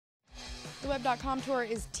WinCoWeb.com Tour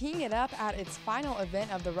is teeing it up at its final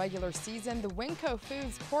event of the regular season, the WinCo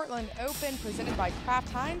Foods Portland Open, presented by Kraft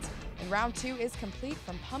Heinz, and round 2 is complete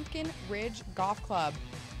from Pumpkin Ridge Golf Club.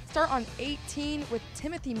 Start on 18 with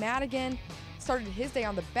Timothy Madigan. Started his day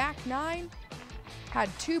on the back 9, had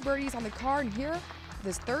 2 birdies on the card, and here,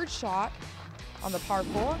 this third shot on the par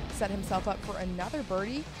 4, set himself up for another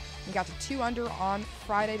birdie. He got to 2 under on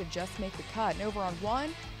Friday to just make the cut. And over on 1,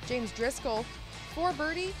 James Driscoll, 4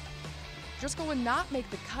 birdie. Driscoll would not make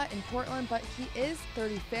the cut in Portland, but he is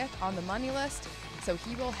 35th on the money list, so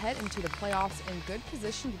he will head into the playoffs in good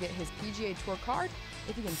position to get his PGA Tour card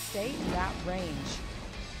if he can stay in that range.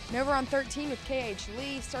 And over on 13 with K.H.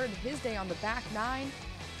 Lee, started his day on the back 9,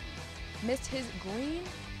 missed his green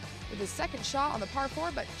with his second shot on the par 4,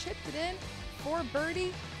 but chipped it in for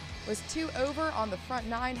birdie. Was 2 over on the front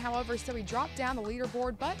 9, however, so he dropped down the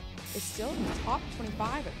leaderboard, but is still in the top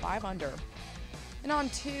 25 at 5 under. And on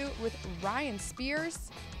 2 with Ryan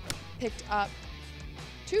Spears, picked up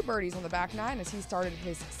 2 birdies on the back 9 as he started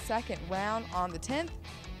his second round on the 10th.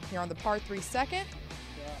 Here on the par 3 second,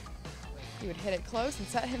 he would hit it close and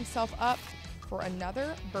set himself up for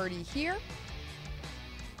another birdie here.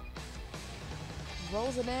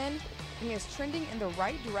 Rolls it in, and he is trending in the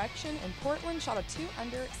right direction, and Portland shot a 2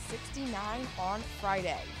 under 69 on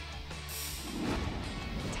Friday.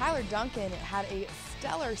 Tyler Duncan had a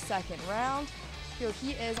stellar second round. Here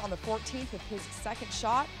he is on the 14th with his second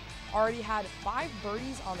shot. Already had 5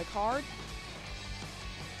 birdies on the card.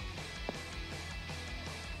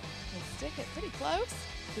 And stick it pretty close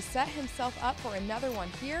to set himself up for another one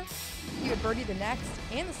here. He would birdie the next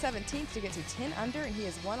and the 17th to get to 10 under, and he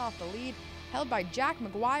is 1 off the lead, held by Jack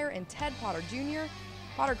Maguire and Ted Potter Jr.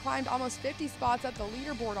 Potter climbed almost 50 spots up the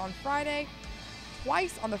leaderboard on Friday.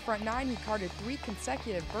 Twice on the front 9, he carded 3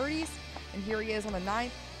 consecutive birdies, and here he is on the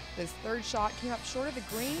 9th. His third shot came up short of the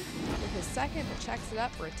green with his second, but checks it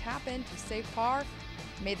up for a tap in to save par.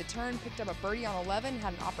 Made the turn, picked up a birdie on 11,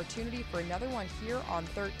 had an opportunity for another one here on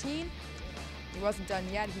 13. He wasn't done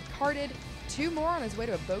yet. He carded 2 more on his way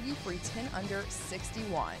to a bogey-free 10 under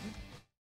 61.